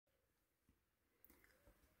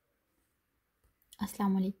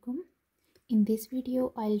Assalamu alaikum. In this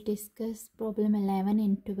video, I'll discuss problem 11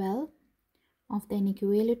 and 12 of the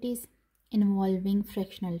inequalities involving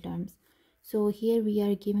fractional terms. So here we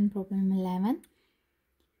are given problem 11,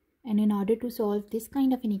 and in order to solve this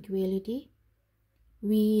kind of inequality,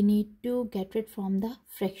 we need to get rid from the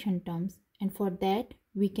fraction terms, and for that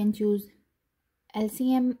we can choose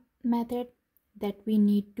LCM method, that we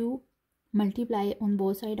need to multiply on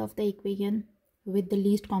both sides of the equation with the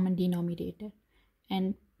least common denominator,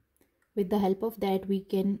 and with the help of that we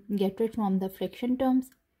can get rid from the fraction terms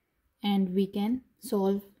and we can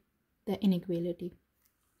solve the inequality.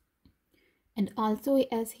 And also,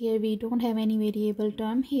 as here we don't have any variable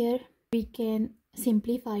term here, we can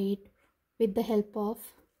simplify it with the help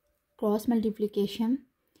of cross multiplication.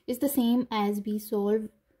 It's the same as we solve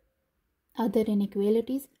other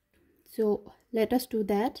inequalities, so let us do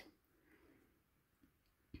that.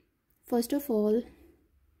 First of all,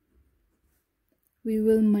 we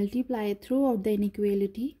will multiply throughout the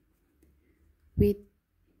inequality with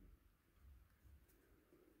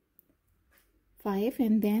 5,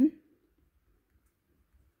 and then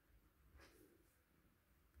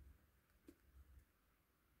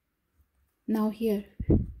now here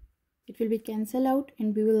it will be cancelled out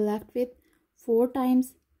and we will left with 4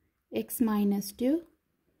 times x minus 2,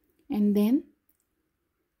 and then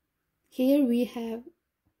here we have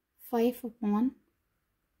 5 upon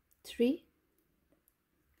 3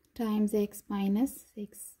 times x minus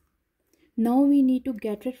 6. Now we need to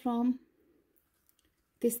get rid from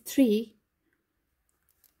this 3,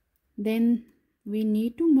 then we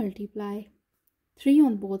need to multiply 3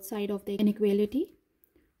 on both sides of the inequality.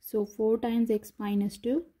 So 4 times x minus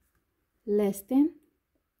 2 less than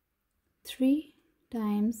 3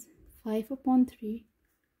 times 5 upon 3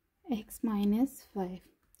 x minus 5.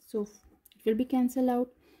 So it will be cancelled out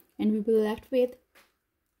and we will left with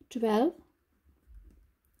 12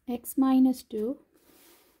 x minus 2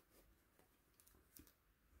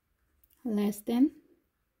 less than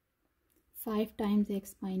 5 times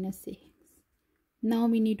x minus 6. Now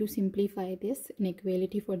we need to simplify this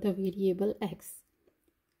inequality for the variable x.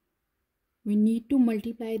 We need to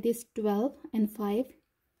multiply this 12 and 5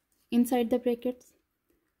 inside the brackets.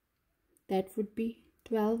 That would be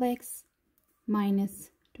 12x minus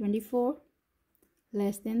 24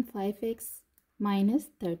 less than 5x minus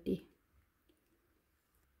 30.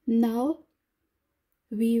 Now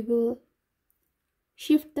we will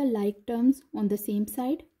shift the like terms on the same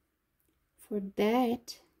side. For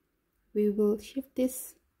that, we will shift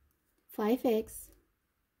this 5x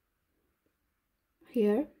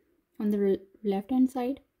here on the left hand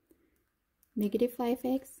side, negative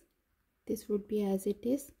 5x. This would be as it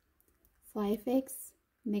is, 5x,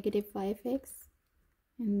 negative 5x,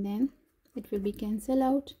 and then it will be cancelled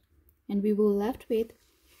out and we will left with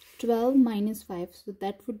 12 minus 5. So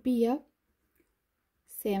that would be a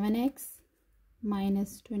 7x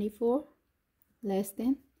minus 24 less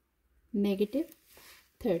than negative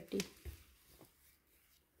 30.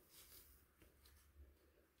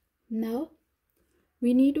 Now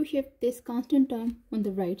we need to shift this constant term on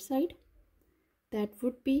the right side. That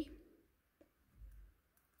would be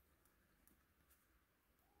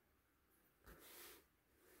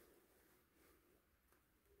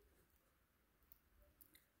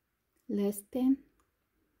less than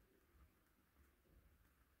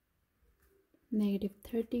negative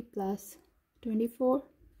 30 plus 24.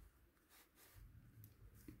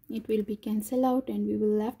 It will be cancelled out and we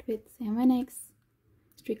will left with 7x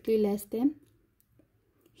strictly less than,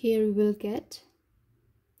 here we will get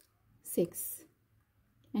 6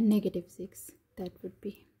 and negative 6. That would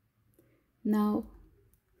be. Now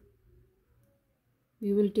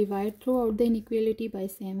we will divide throughout the inequality by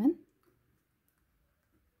 7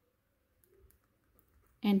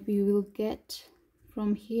 and we will get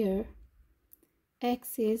from here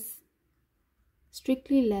x is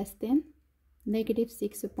strictly less than negative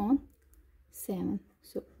 6 upon 7.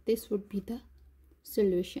 So this would be the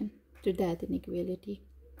solution to that inequality.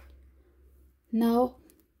 Now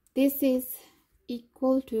this is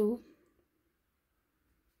equal to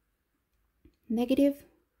negative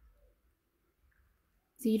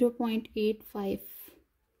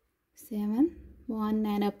 0.8571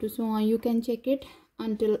 and up to so on. You can check it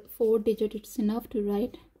until 4 digits, it's enough to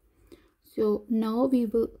write. So now we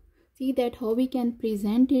will see that how we can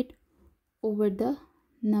present it over the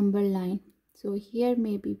number line. So here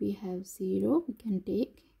maybe we have 0, we can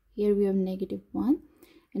take, here we have negative 1,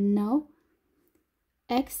 and now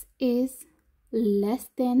x is less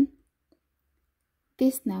than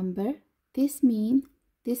this number. This means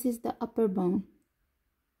this is the upper bound.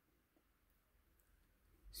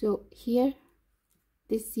 So here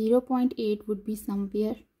this 0.8 would be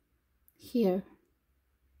somewhere here,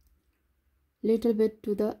 little bit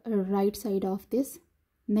to the right side of this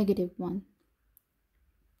 -1.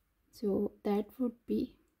 So that would be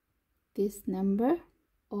this number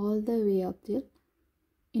all the way up till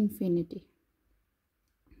infinity,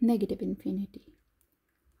 -infinity.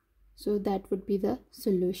 So that would be the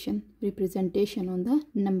solution representation on the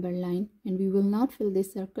number line, and we will not fill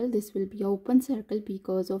this circle. This will be open circle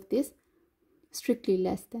because of this strictly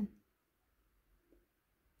less than.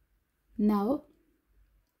 Now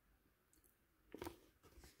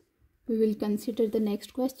we will consider the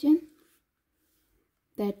next question,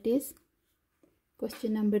 that is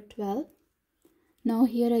question number 12. Now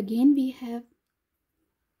here again we have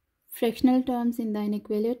fractional terms in the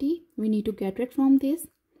inequality. We need to get rid from this.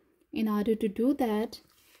 In order to do that,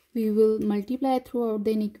 we will multiply throughout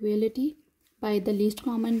the inequality by the least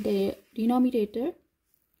common denominator.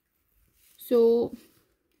 So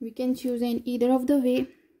we can choose in either of the way.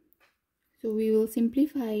 So we will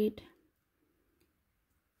simplify it.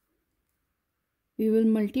 We will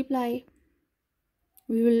multiply.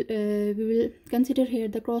 We will consider here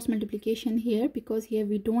the cross multiplication here, because here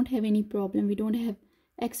we don't have any problem. We don't have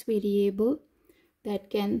x variable that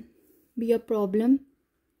can be a problem.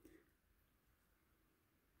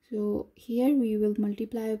 So here we will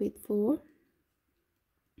multiply with 4,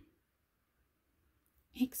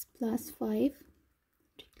 x plus 5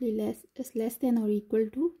 strictly is less than or equal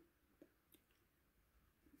to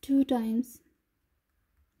 2 times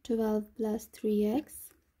 12 plus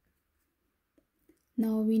 3x.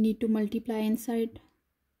 Now we need to multiply inside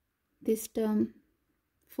this term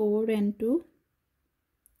 4 and 2.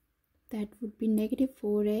 That would be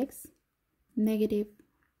 -4x,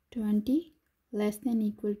 -20 less than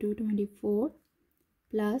equal to 24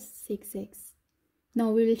 plus 6x.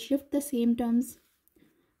 Now we will shift the same terms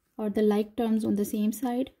or the like terms on the same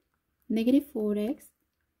side. -4x,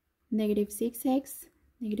 -6x,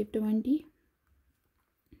 -20.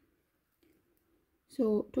 So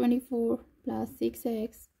 24 plus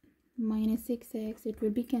 6x minus 6x, it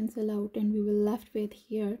will be cancelled out, and we will left with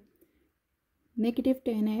here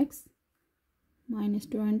 -10x minus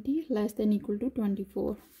 20 less than equal to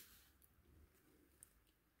 24.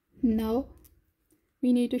 Now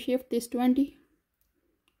we need to shift this 20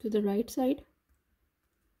 to the right side.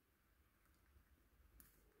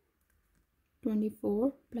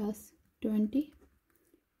 24 plus 20,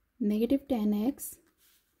 -10x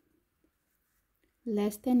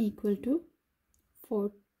less than equal to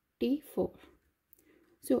 44.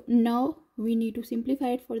 So now we need to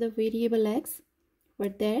simplify it for the variable x. For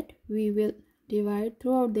that we will divide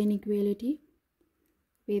throughout the inequality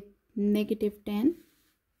with -10.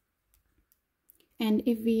 And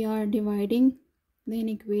if we are dividing the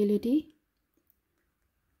inequality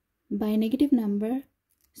by negative number,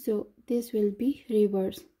 so this will be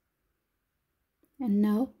reverse. And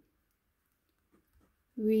now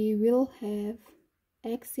we will have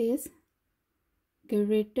x is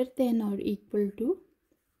greater than or equal to,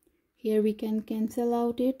 here we can cancel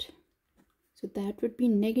out it, so that would be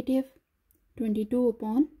 -22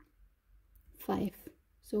 upon 5.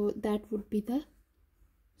 So that would be the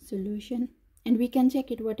solution. And we can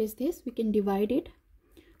check it. What is this? We can divide it,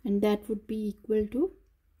 and that would be equal to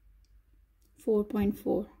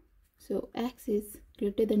 4.4. So x is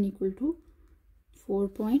greater than equal to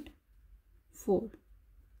 4.4.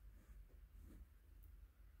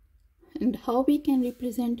 And how we can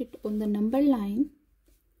represent it on the number line?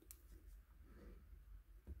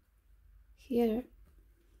 Here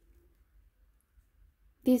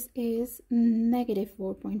this is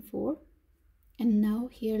 -4.4. And now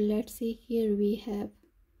here, let's say here we have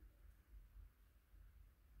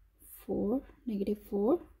 4,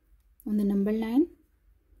 -4 on the number line.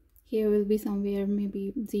 Here will be somewhere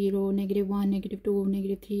maybe 0, -1, -2,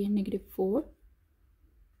 -3, and -4,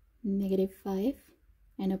 -5,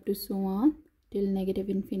 and up to so on till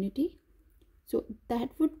 -infinity. So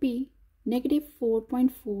that would be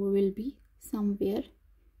 -4.4 will be somewhere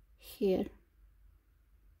here.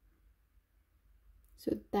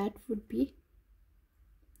 So that would be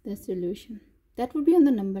the solution. That would be on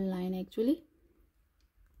the number line actually.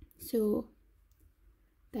 So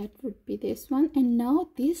that would be this one. And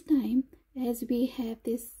now this time, as we have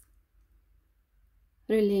this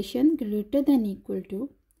relation greater than equal to,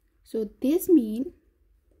 so this means,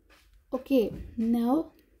 okay,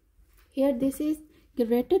 now here this is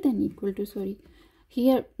greater than equal to, sorry,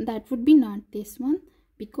 here that would be not this one,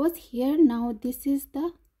 because here now this is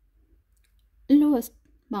the lowest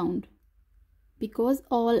bound, because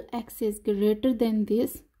all x is greater than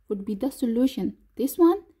this would be the solution, this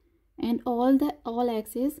one, and all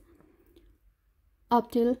x is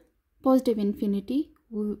up till positive infinity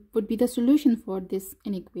would be the solution for this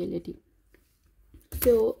inequality.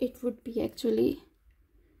 So it would be actually,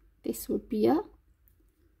 this would be a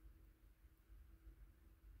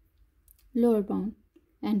lower bound,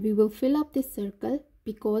 and we will fill up this circle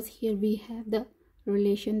because here we have the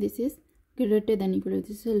relation, this is greater than equal to,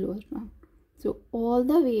 this is a lower bound. So all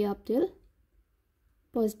the way up till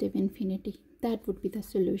positive infinity, that would be the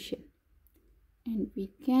solution. And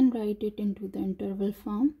we can write it into the interval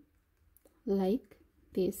form like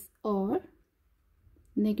this, or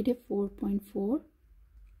negative 4.4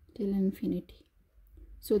 till infinity.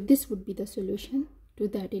 So this would be the solution to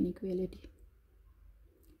that inequality.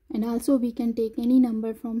 And also we can take any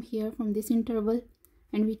number from here, from this interval,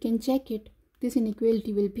 and we can check it, this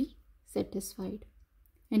inequality will be satisfied.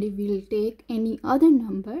 And if we will take any other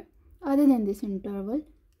number other than this interval,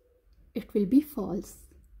 it will be false.